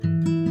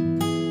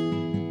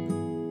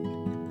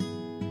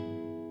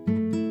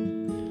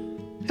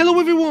Hello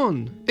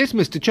everyone, it's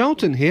Mr.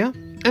 Charlton here,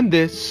 and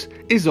this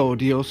is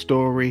Audio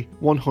Story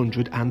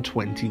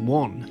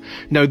 121.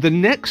 Now the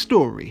next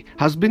story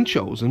has been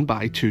chosen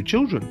by two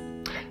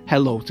children.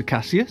 Hello to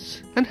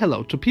Cassius and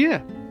hello to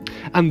Pierre.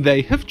 And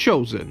they have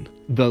chosen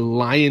The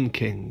Lion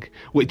King,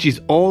 which is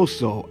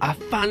also a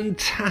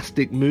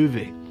fantastic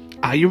movie.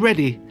 Are you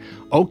ready?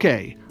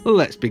 Okay,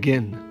 let's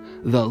begin.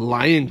 The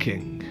Lion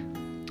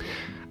King.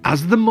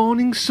 As the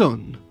morning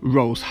sun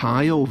rose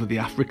high over the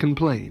African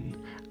plain,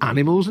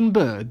 animals and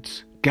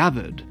birds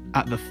gathered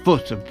at the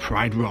foot of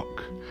Pride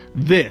Rock.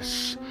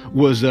 This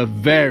was a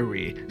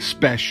very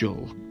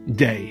special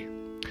day.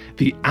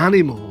 The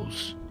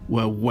animals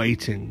were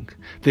waiting.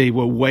 They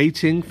were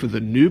waiting for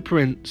the new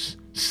prince,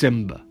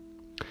 Simba.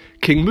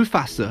 King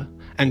Mufasa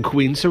and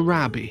Queen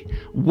Sarabi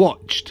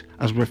watched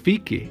as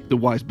Rafiki, the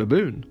wise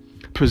baboon,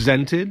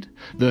 presented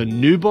the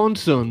newborn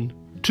son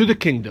to the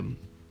kingdom.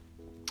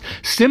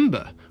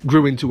 Simba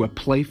grew into a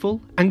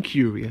playful and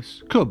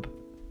curious cub.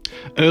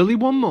 Early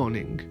one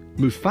morning,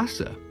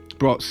 Mufasa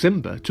brought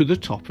Simba to the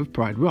top of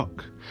Pride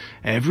Rock.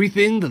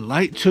 "Everything the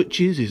light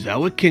touches is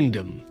our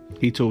kingdom,"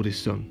 he told his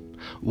son.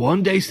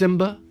 "One day,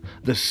 Simba,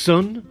 the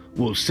sun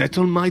will set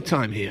on my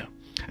time here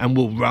and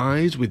will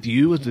rise with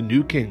you as the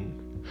new king.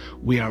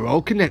 We are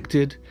all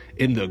connected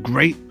in the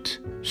great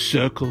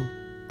circle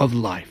of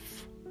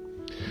life."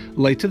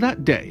 Later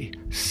that day,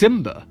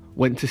 Simba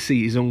went to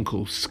see his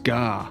uncle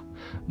Scar.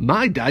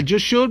 "My dad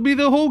just showed me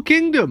the whole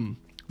kingdom,"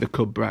 the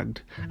cub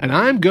bragged, "and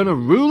I'm gonna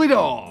rule it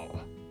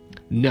all."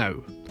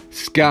 No,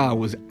 Scar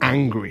was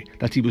angry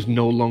that he was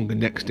no longer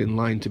next in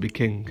line to be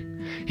king.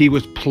 He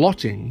was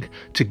plotting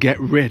to get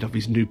rid of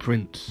his new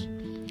prince.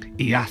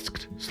 He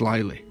asked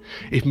slyly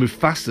if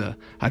Mufasa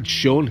had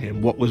shown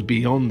him what was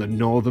beyond the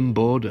northern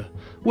border.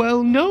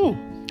 "Well, no,"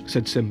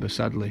 said Simba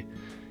sadly.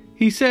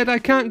 "He said I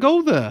can't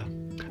go there."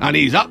 "And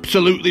he's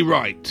absolutely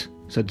right,"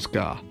 said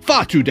Scar.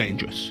 "Far too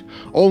dangerous.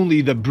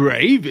 Only the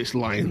bravest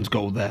lions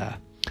go there.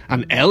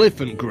 An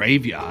elephant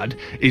graveyard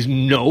is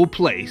no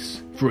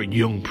place for a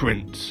young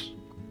prince."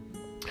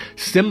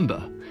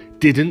 Simba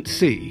didn't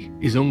see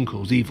his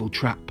uncle's evil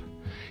trap.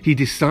 He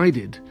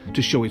decided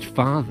to show his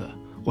father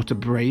what a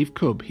brave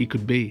cub he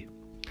could be.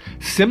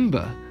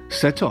 Simba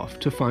set off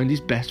to find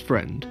his best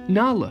friend,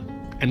 Nala,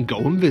 and go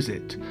and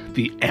visit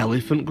the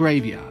elephant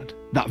graveyard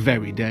that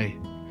very day.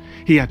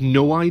 He had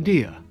no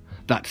idea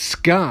that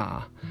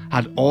Scar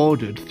had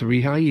ordered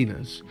 3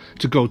 hyenas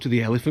to go to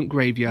the elephant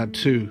graveyard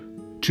too,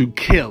 to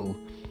kill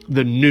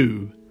the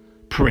new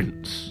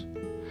prince.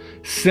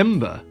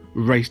 Simba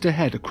raced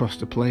ahead across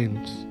the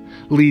plains,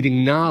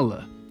 leading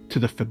Nala to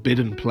the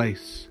forbidden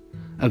place.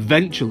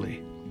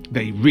 Eventually,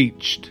 they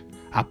reached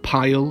a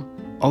pile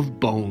of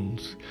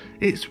bones.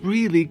 "It's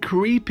really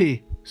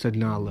creepy," said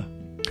Nala.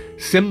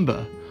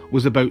 Simba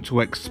was about to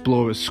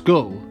explore a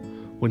skull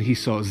when he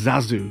saw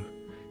Zazu,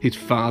 his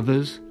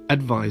father's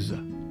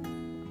advisor.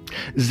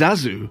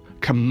 Zazu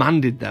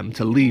commanded them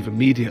to leave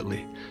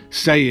immediately,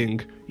 saying,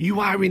 "You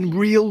are in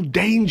real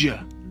danger."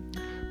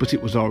 But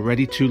it was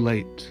already too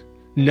late.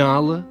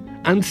 Nala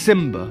and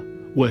Simba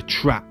were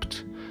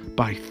trapped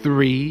by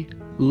 3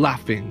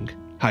 laughing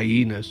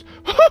hyenas.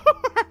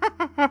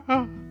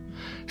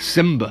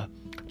 Simba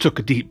took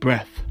a deep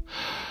breath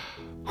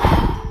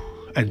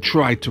and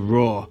tried to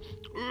roar,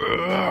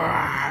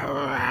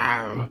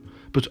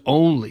 but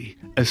only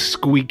a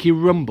squeaky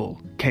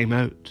rumble came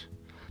out.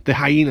 The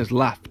hyenas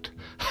laughed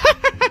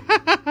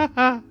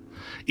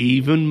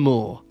even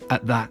more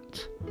at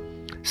that.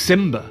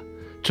 Simba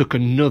took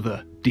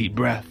another deep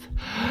breath.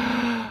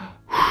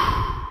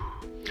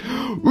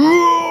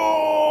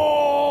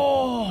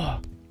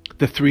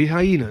 The 3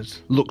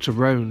 hyenas looked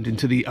around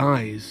into the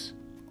eyes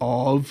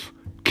of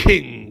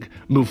King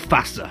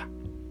Mufasa.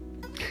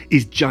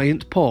 His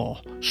giant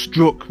paw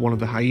struck one of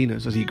the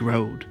hyenas as he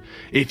growled,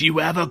 "If you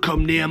ever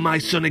come near my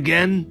son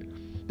again..."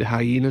 The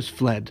hyenas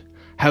fled,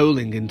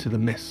 howling into the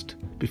mist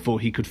before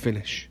he could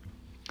finish.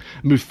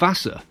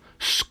 Mufasa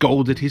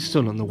scolded his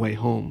son on the way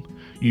home.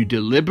 "You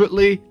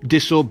deliberately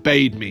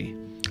disobeyed me."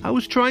 "I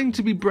was trying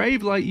to be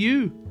brave like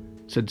you,"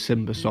 said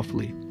Simba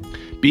softly.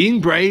 "Being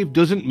brave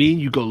doesn't mean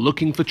you go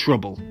looking for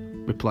trouble,"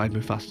 replied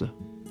Mufasa.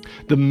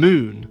 The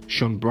moon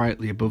shone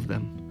brightly above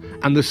them,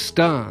 and the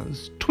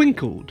stars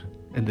twinkled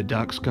in the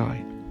dark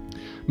sky.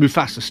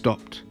 Mufasa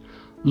stopped.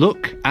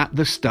 "Look at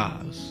the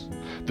stars.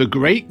 The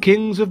great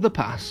kings of the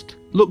past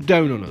look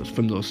down on us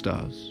from those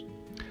stars.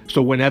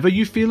 So whenever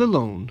you feel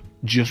alone,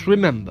 just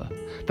remember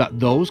that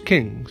those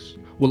kings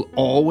will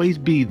always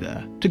be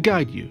there to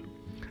guide you,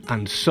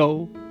 and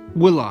so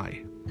will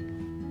I."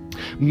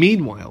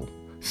 Meanwhile,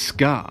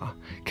 Scar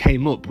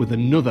came up with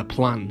another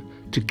plan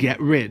to get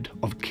rid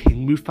of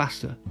King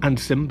Mufasa and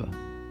Simba.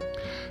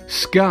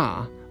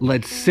 Scar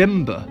led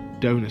Simba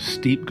down a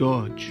steep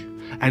gorge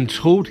and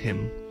told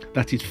him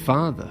that his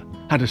father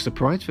had a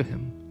surprise for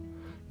him.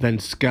 Then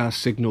Scar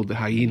signalled the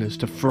hyenas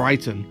to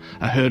frighten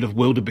a herd of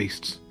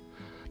wildebeests.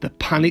 The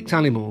panicked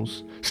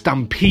animals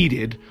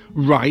stampeded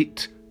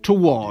right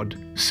toward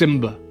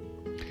Simba.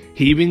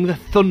 Hearing the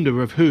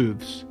thunder of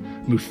hooves,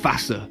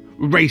 Mufasa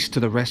raced to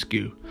the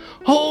rescue.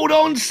 "Hold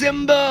on,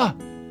 Simba!"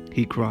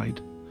 he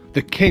cried.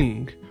 The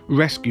king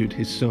rescued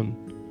his son,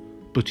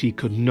 but he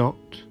could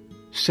not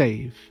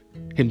save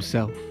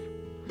himself,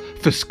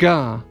 for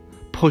Scar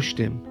pushed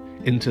him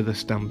into the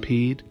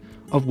stampede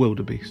of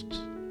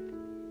wildebeests.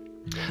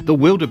 The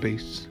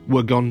wildebeests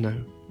were gone now.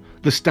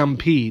 The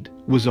stampede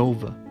was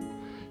over.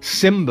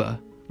 Simba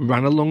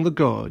ran along the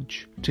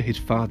gorge to his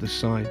father's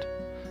side.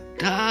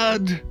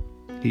 "Dad,"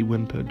 he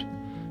whimpered,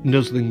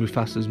 nuzzling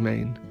Mufasa's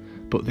mane,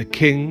 but the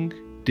king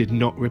did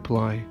not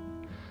reply,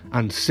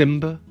 and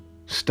Simba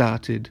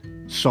started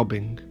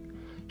sobbing.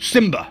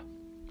 "Simba,"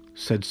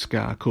 said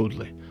Scar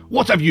coldly,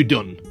 "what have you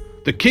done?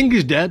 The king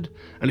is dead,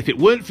 and if it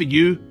weren't for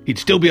you, he'd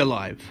still be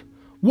alive.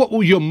 What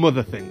will your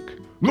mother think?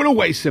 Run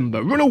away,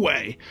 Simba, run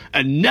away,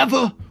 and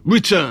never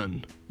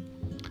return."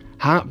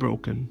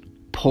 Heartbroken,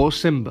 poor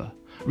Simba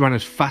ran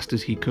as fast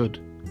as he could.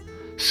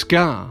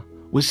 Scar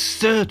was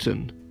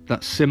certain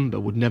that Simba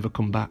would never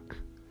come back.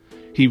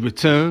 He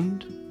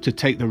returned to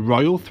take the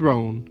royal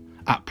throne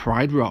at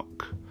Pride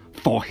Rock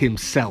for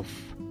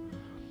himself.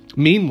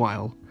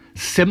 Meanwhile,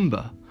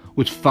 Simba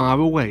was far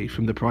away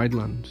from the Pride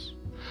Lands.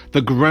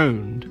 The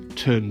ground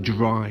turned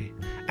dry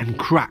and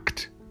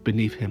cracked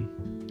beneath him.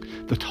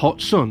 The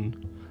hot sun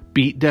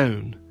beat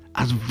down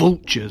as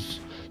vultures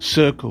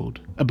circled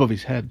above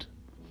his head.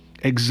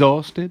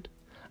 Exhausted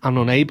and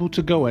unable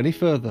to go any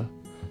further,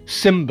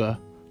 Simba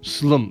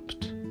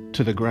slumped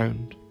to the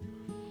ground.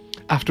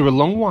 After a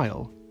long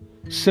while,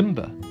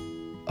 Simba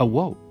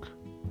awoke.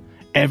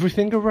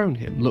 Everything around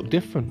him looked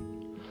different.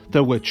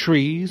 There were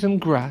trees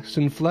and grass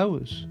and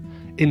flowers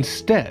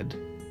instead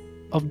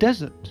of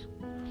desert.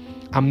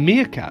 A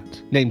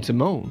meerkat named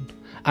Timon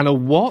and a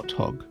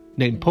warthog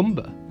named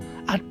Pumbaa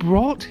had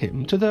brought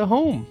him to their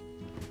home.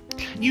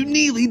 "You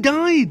nearly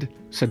died,"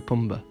 said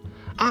Pumbaa.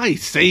 "I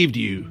saved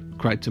you,"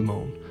 cried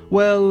Timon.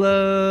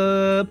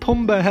 "Well,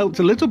 Pumbaa helped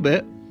a little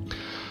bit."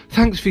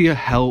 "Thanks for your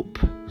help,"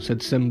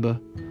 said Simba.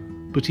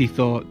 But he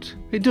thought,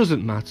 "It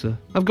doesn't matter.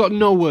 I've got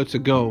nowhere to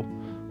go."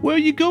 "Where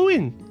are you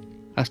going?"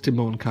 asked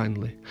Timon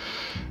kindly.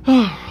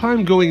 "Oh,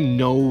 I'm going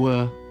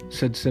nowhere,"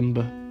 said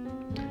Simba.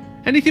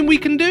 "Anything we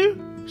can do?"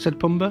 said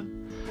Pumbaa.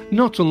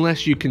 "Not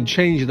unless you can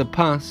change the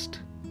past,"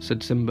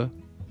 said Simba.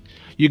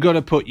 "You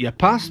gotta put your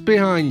past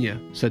behind you,"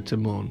 said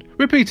Timon.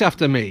 "Repeat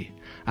after me.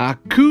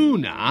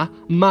 Hakuna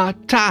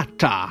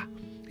Matata."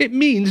 "It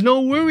means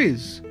no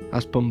worries,"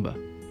 asked Pumbaa.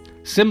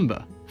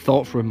 Simba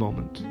thought for a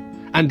moment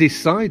and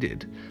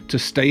decided to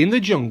stay in the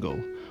jungle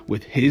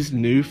with his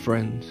new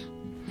friends.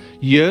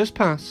 Years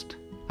passed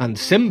and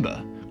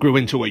Simba grew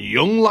into a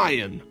young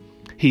lion.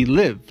 He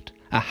lived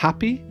a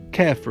happy,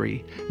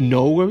 carefree,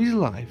 no-worries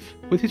life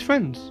with his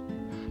friends.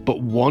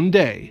 But one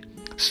day,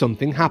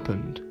 something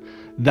happened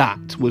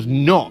that was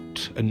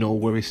not a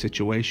no-worries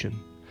situation.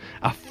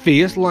 A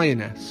fierce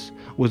lioness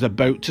was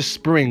about to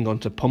spring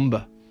onto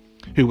Pumbaa,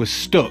 who was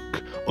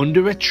stuck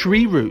under a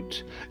tree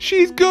root.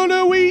 "She's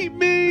gonna eat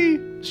me!"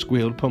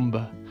 squealed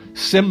Pumbaa.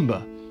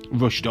 Simba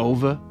rushed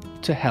over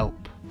to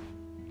help.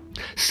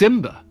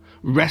 Simba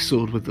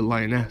wrestled with the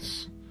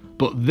lioness,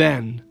 but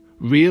then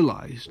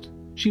realised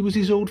she was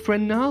his old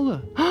friend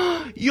Nala.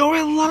 "You're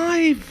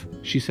alive!"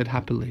 she said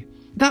happily.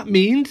 That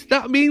means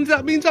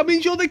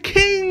you're the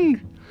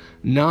king!"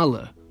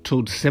 Nala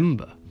told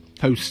Simba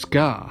how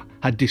Scar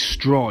had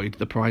destroyed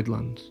the Pride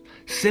Lands.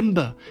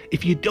 "Simba,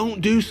 if you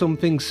don't do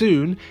something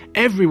soon,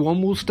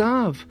 everyone will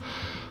starve."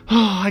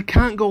 "Oh, I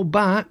can't go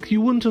back,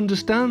 you wouldn't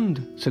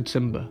understand," said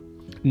Simba.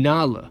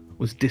 Nala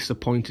was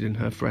disappointed in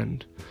her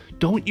friend.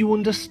 "Don't you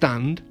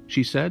understand?"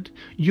 she said.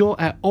 "You're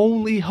our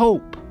only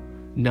hope."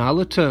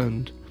 Nala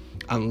turned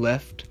and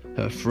left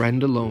her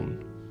friend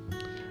alone.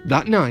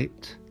 That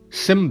night,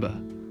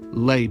 Simba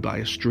lay by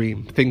a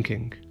stream,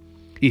 thinking.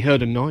 He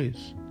heard a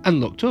noise and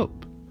looked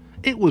up.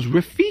 It was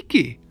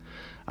Rafiki.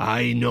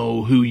 "I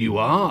know who you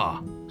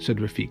are," said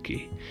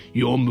Rafiki.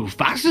 "You're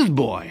Mufasa's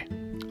boy.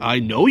 I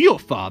know your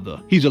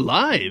father. He's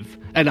alive,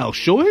 and I'll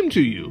show him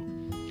to you."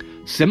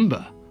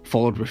 Simba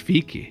followed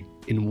Rafiki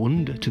in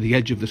wonder to the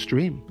edge of the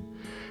stream.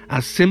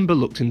 As Simba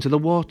looked into the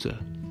water,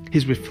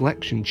 his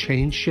reflection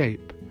changed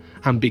shape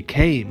and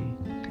became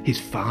his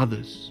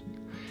father's.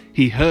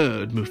 He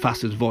heard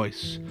Mufasa's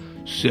voice.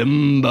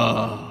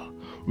 "Simba,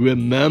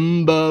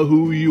 remember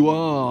who you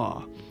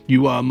are.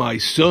 You are my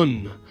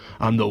son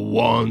and the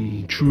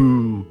one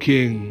true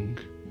king."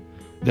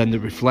 Then the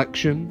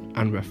reflection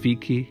and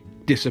Rafiki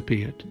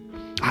disappeared.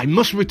 "I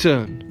must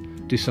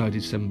return,"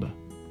 decided Simba.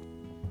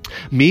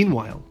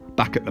 Meanwhile,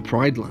 back at the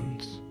Pride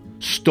Lands,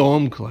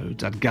 storm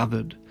clouds had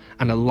gathered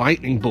and a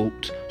lightning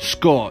bolt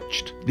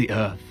scorched the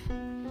earth.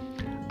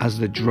 As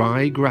the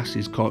dry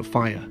grasses caught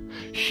fire,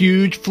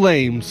 huge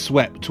flames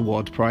swept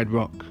towards Pride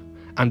Rock,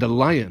 and a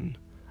lion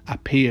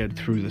appeared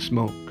through the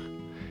smoke.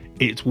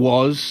 It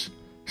was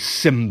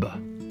Simba.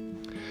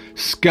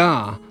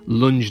 Scar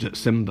lunged at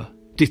Simba,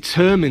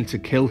 determined to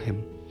kill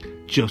him,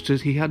 just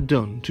as he had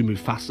done to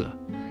Mufasa.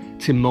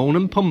 Timon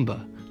and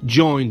Pumbaa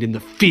joined in the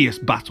fierce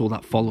battle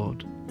that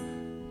followed.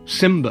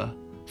 Simba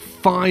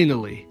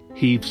finally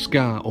heaved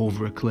Scar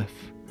over a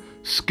cliff.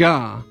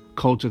 Scar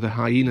called to the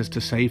hyenas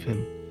to save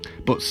him,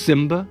 but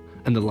Simba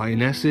and the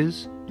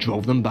lionesses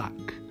drove them back.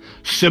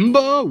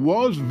 Simba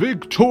was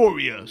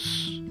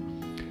victorious.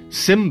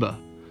 Simba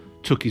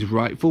took his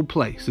rightful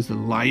place as the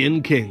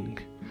Lion King,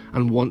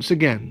 and once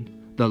again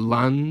the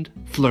land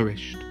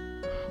flourished.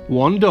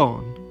 One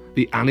dawn,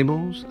 the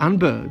animals and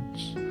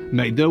birds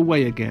made their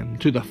way again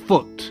to the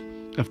foot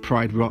of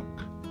Pride Rock.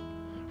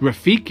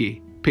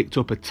 Rafiki picked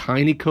up a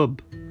tiny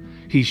cub.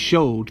 He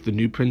showed the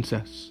new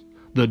princess,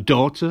 the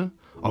daughter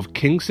of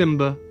King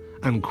Simba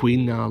and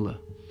Queen Nala,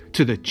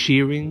 to the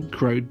cheering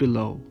crowd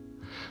below.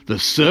 The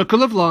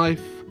circle of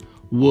life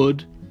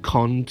would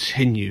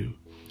continue.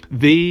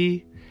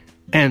 The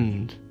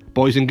end.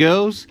 Boys and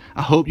girls,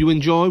 I hope you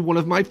enjoyed one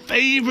of my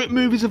favourite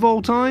movies of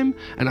all time,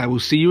 and I will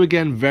see you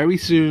again very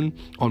soon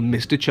on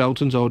Mr.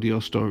 Charlton's Audio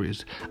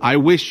Stories. I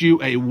wish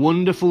you a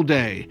wonderful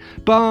day.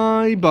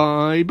 Bye,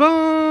 bye,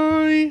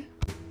 bye.